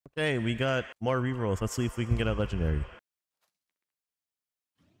Okay, we got more rerolls. Let's see if we can get a legendary.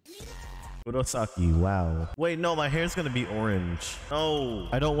 Kurosaki, wow. Wait, no, my hair's gonna be orange. No,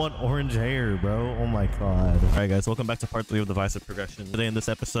 I don't want orange hair, bro. Oh my god. Alright guys, welcome back to part 3 of the VIZARD progression. Today in this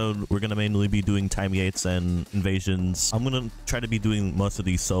episode, we're gonna mainly be doing time gates and invasions. I'm gonna try to be doing most of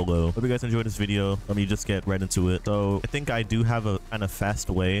these solo. Hope you guys enjoyed this video. Let me just get right into it. So, I think I do have a kind of fast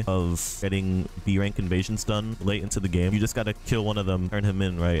way of getting B rank invasions done late into the game. You just gotta kill one of them, turn him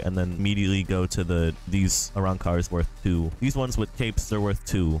in, right? And then immediately go to these around cars worth 2. These ones with capes, they're worth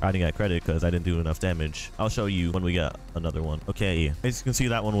 2. I didn't get credit because I didn't do enough damage. I'll show you when we get another one. Okay, as you can see,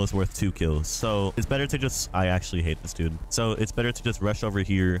 that one was worth 2 kills. So it's better to just, I actually hate this dude. So it's better to just rush over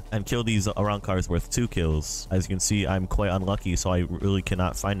here and kill these around cars worth 2 kills. As you can see, I'm quite unlucky, so I really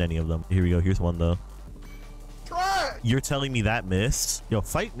cannot find any of them. Here we go. Here's one though. You're telling me that missed? Yo,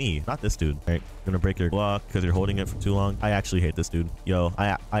 fight me, not this dude. All right, gonna break your block because you're holding it for too long. I actually hate this dude. Yo,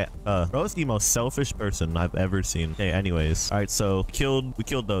 bro is the most selfish person I've ever seen. Okay, anyways. All right, so we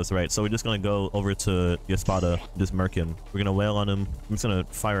killed those, right? So we're just gonna go over to Espada, just murk him. We're gonna wail on him. I'm just gonna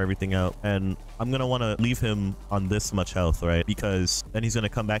fire everything out, and I'm gonna want to leave him on this much health, right? Because then he's gonna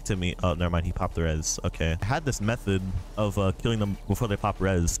come back to me. Oh, never mind. He popped the res. Okay. I had this method of killing them before they pop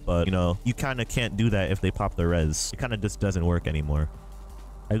res, but you know, you kind of can't do that if they pop the res. It kind of just doesn't work anymore.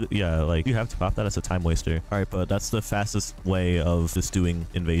 Yeah, like you have to pop that as a time waster. All right, but that's the fastest way of just doing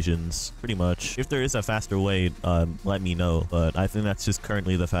invasions, pretty much. If there is a faster way, let me know. But I think that's just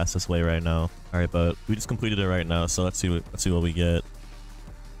currently the fastest way right now. All right, but we just completed it right now, so let's see what we get.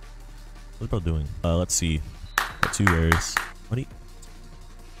 What's bro doing? Let's see. Got 2 rares. What do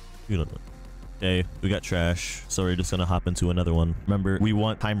you don't know. Okay, we got trash, so we're just gonna hop into another one. Remember, we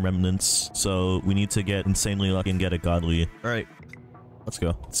want time remnants, so we need to get insanely lucky and get a godly. All right, let's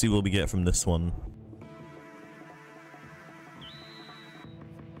go. Let's see what we get from this one.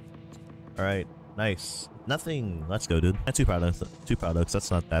 All right, nice. Nothing. Let's go, dude. And 2 products. 2 products. That's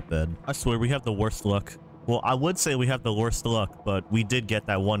not that bad. I swear we have the worst luck. Well, I would say we have the worst luck, but we did get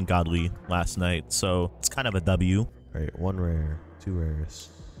that 1 godly last night, so it's kind of a W. All right, 1 rare, 2 rares.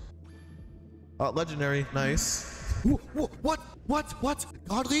 Legendary, nice. Ooh, what?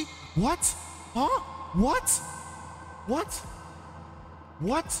 Godly? What? Huh? What?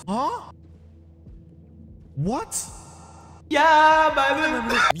 Huh? What? Yeah,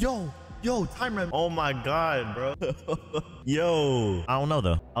 baby. Yo, time rem. Oh my god, bro. Yo. I don't know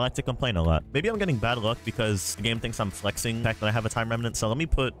though. I like to complain a lot. Maybe I'm getting bad luck because the game thinks I'm flexing the fact that I have a time remnant. So let me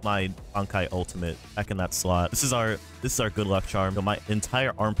put my Bankai ultimate back in that slot. This is our good luck charm. So my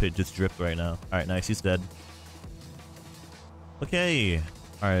entire armpit just dripped right now. All right, nice. He's dead. Okay.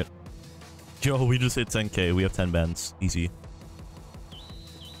 All right. Yo, we just hit 10k. We have 10 bands. Easy.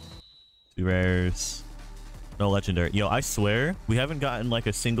 2 rares. No legendary. Yo, I swear we haven't gotten like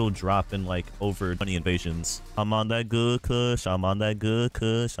a single drop in like over 20 invasions. I'm on that good kush. I'm on that good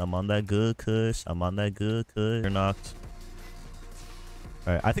kush. I'm on that good kush. I'm on that good kush. You're knocked.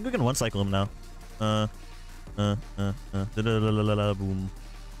 All right, I think we can 1-cycle him now. Boom.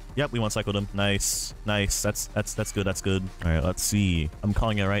 Yep, we 1-cycled him. Nice. That's good. That's good. All right, let's see. I'm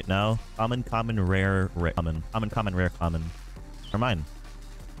calling it right now. Common, rare, common. Common, rare, common. Or mine.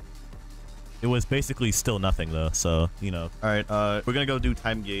 It was basically still nothing though, so you know. All right, we're gonna go do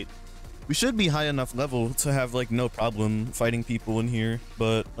time gate. We should be high enough level to have like no problem fighting people in here,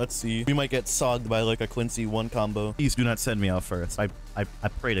 but let's see. We might get sogged by like a Quincy 1 combo. Please do not send me out first. I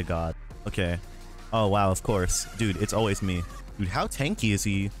pray to God. Okay. Oh wow, of course, dude. It's always me. Dude, how tanky is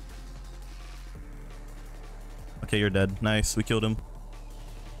he? Okay, you're dead. Nice, we killed him.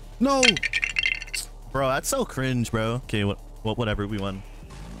 No, bro, that's so cringe, bro. Okay, whatever. We won.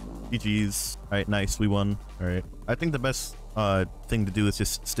 GG's. All right, nice. We won. All right. I think the best thing to do is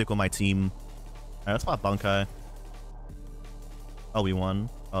just stick with my team. All right, let's pop Bankai. Oh, we won.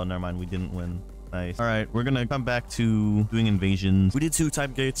 Oh, never mind. We didn't win. Nice. All right, we're gonna come back to doing invasions. We did 2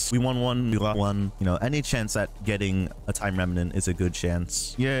 time gates. We won 1. We lost 1. You know, any chance at getting a time remnant is a good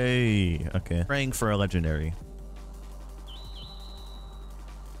chance. Yay. Okay. Praying for a legendary.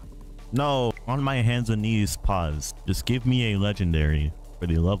 No. On my hands and knees. Pause. Just give me a legendary. For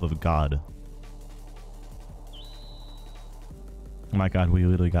the love of God. Oh my god, we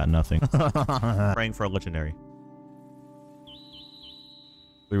literally got nothing. Praying for a legendary.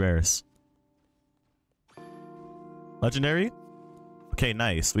 3 rares. Legendary? Okay,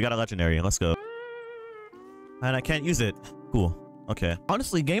 nice. We got a legendary. Let's go. And I can't use it. Cool. Okay.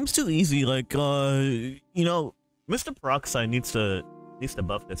 Honestly, game's too easy. Like, you know, Mr. Peroxide needs to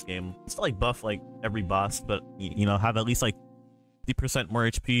buff this game. It's to like buff like every boss, but you know, have at least like 50% more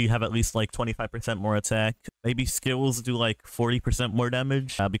HP, have at least like 25% more attack. Maybe skills do like 40% more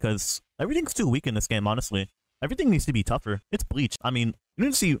damage because everything's too weak in this game, honestly. Everything needs to be tougher. It's Bleach. I mean, you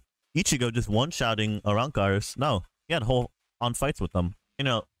didn't see Ichigo just one-shotting Arankars. No, he had whole on fights with them. You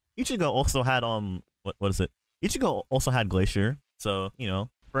know, Ichigo also had what is it? Ichigo also had Glacier. So, you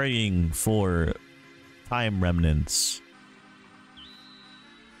know, praying for time remnants.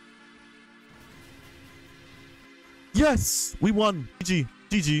 Yes, we won. GG,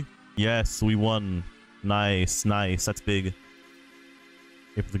 GG. Yes, we won. Nice, nice. That's big.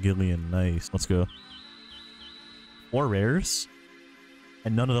 If the Gillian, nice. Let's go. 4 rares,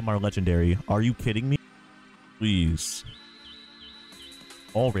 and none of them are legendary. Are you kidding me? Please.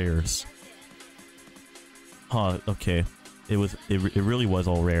 All rares. Huh, okay. It really was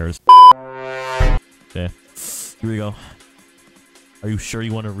all rares. Okay. Here we go. Are you sure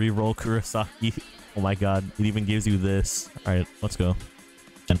you want to re-roll Kurosaki? Oh my god, it even gives you this. Alright, let's go.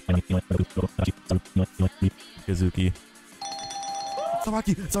 Kazuki.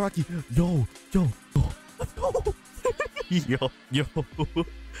 Zaraki, yo, let's go. Yo,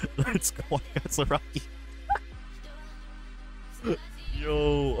 let's go. I got Zaraki.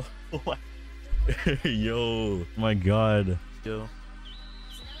 Yo, oh my, yo, my god. Yo.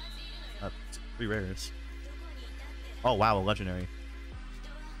 3 rares. Oh wow, a legendary.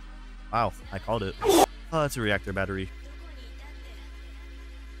 Wow, I called it. Oh, that's a reactor battery.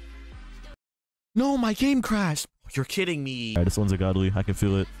 No, my game crashed. You're kidding me. Alright, this one's a godly. I can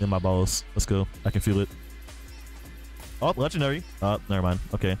feel it in my balls. Let's go. I can feel it. Oh, legendary. Oh, never mind.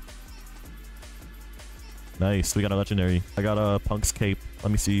 Okay. Nice. We got a legendary. I got a Punk's cape.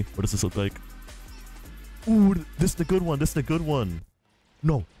 Let me see. What does this look like? Ooh, this is the good one. This is the good one.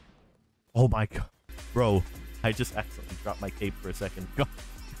 No. Oh my god. Bro, I just accidentally dropped my cape for a second.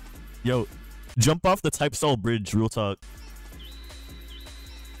 Yo, jump off the Type Soul bridge, real talk.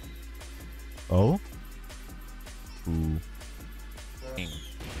 Oh? Ooh.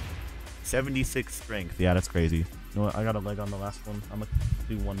 76 strength. Yeah, that's crazy. You know what? I got a leg on the last one. I'm gonna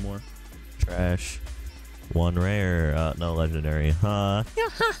do one more. Trash. 1 rare. No legendary. Huh?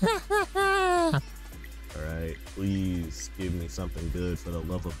 Alright, please give me something good for the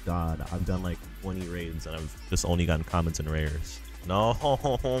love of God. I've done like 20 raids and I've just only gotten commons and rares. No,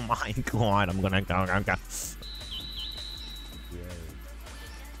 oh my god, I'm gonna go. Yeah.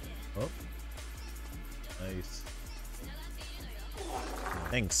 Oh. Nice.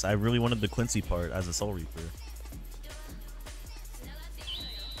 Thanks, I really wanted the Quincy part as a Soul Reaper.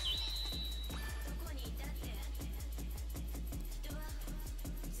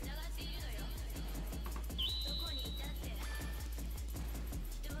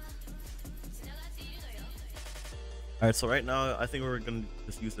 Alright, so right now I think we're gonna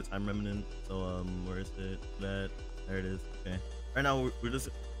just use the time remnant. So where is it? There it is. Okay. Right now we're just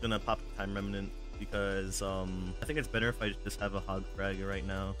gonna pop the time remnant because I think it's better if I just have a hog frag right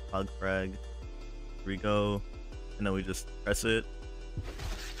now. Hog frag. Here we go. And then we just press it.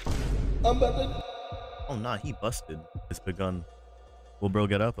 Oh nah, he busted. It's begun. Will bro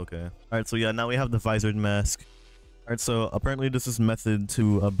get up? Okay. Alright, so yeah, now we have the VIZARD mask. Alright, so apparently this is a method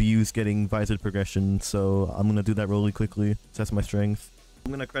to abuse getting VIZARD progression, so I'm gonna do that really quickly. Test my strength.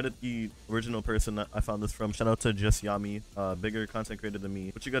 I'm gonna credit the original person that I found this from. Shout out to Just Yami, bigger content creator than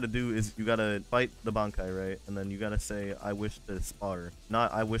me. What you gotta do is you gotta fight the Bankai, right? And then you gotta say, I wish to spar.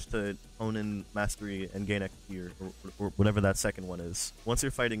 Not, I wish to hone in mastery and gain XP or whatever that second one is. Once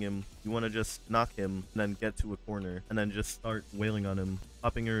you're fighting him, you wanna just knock him and then get to a corner and then just start wailing on him,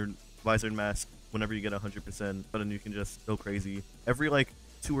 popping your VIZARD mask whenever you get 100%, but then you can just go crazy. Every like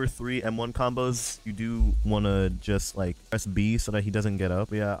 2 or 3 M1 combos, you do want to just like press B so that he doesn't get up.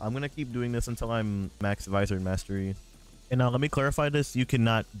 But yeah, I'm gonna keep doing this until I'm max VIZARD mastery. And now let me clarify this: you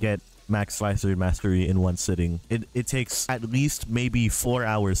cannot get max VIZARD mastery in one sitting. It takes at least maybe 4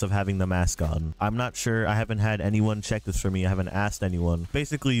 hours of having the mask on. I'm not sure. I haven't had anyone check this for me. I haven't asked anyone.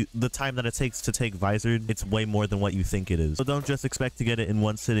 Basically, the time that it takes to take VIZARD, it's way more than what you think it is. So don't just expect to get it in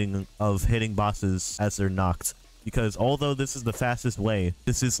one sitting of hitting bosses as they're knocked. Because although this is the fastest way,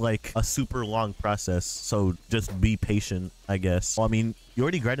 this is like a super long process, so just be patient, I guess. Well, I mean, you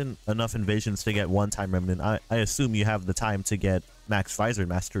already grinded enough invasions to get 1 time remnant. I assume you have the time to get max VIZARD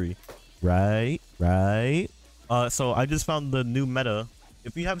mastery. Right? So I just found the new meta.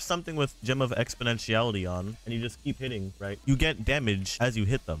 If you have something with Gem of Exponentiality on, and you just keep hitting, right, you get damage as you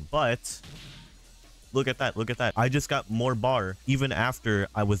hit them. But look at that, look at that. I just got more bar even after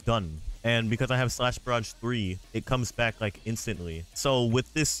I was done. And because I have Slash Barrage 3, it comes back like instantly. So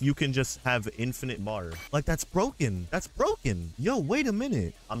with this, you can just have infinite bar. Like, that's broken. That's broken. Yo, wait a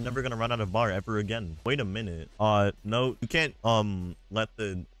minute. I'm never gonna run out of bar ever again. Wait a minute. No, you can't let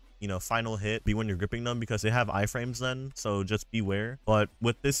the you know, final hit be when you're gripping them, because they have iframes then, so just beware. But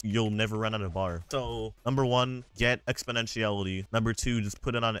with this, you'll never run out of bar. So number 1, get exponentiality. Number 2, just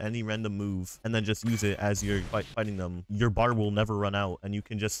put it on any random move and then just use it as you're fighting them. Your bar will never run out, and you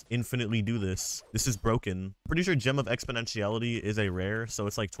can just infinitely do this. This is broken. Pretty sure Gem of Exponentiality is a rare, so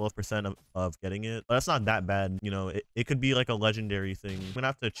it's like 12% of getting it, but that's not that bad. You know, it could be like a legendary thing. I'm gonna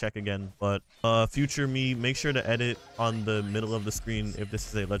have to check again, but future me, make sure to edit on the middle of the screen if this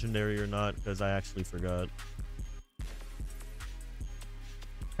is a legendary or not, because I actually forgot.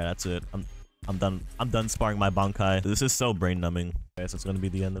 Okay, that's it. I'm done sparring my Bankai. This is so brain numbing. Okay, so it's gonna be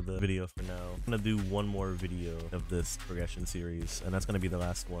the end of the video for now. I'm gonna do one more video of this progression series, and that's gonna be the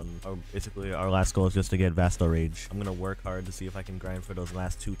last one. Basically, our last goal is just to get Vasto Rage. I'm gonna work hard to see if I can grind for those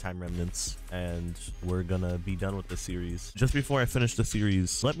last 2 time remnants, and we're gonna be done with this series. Just before I finish the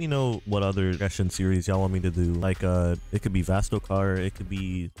series, let me know what other progression series y'all want me to do. Like, it could be Vasto Car, it could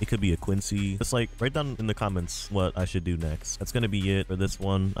be a Quincy. Just like write down in the comments what I should do next. That's gonna be it for this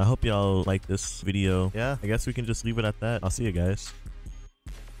one. I hope y'all like this video. Yeah, I guess we can just leave it at that. I'll see you guys.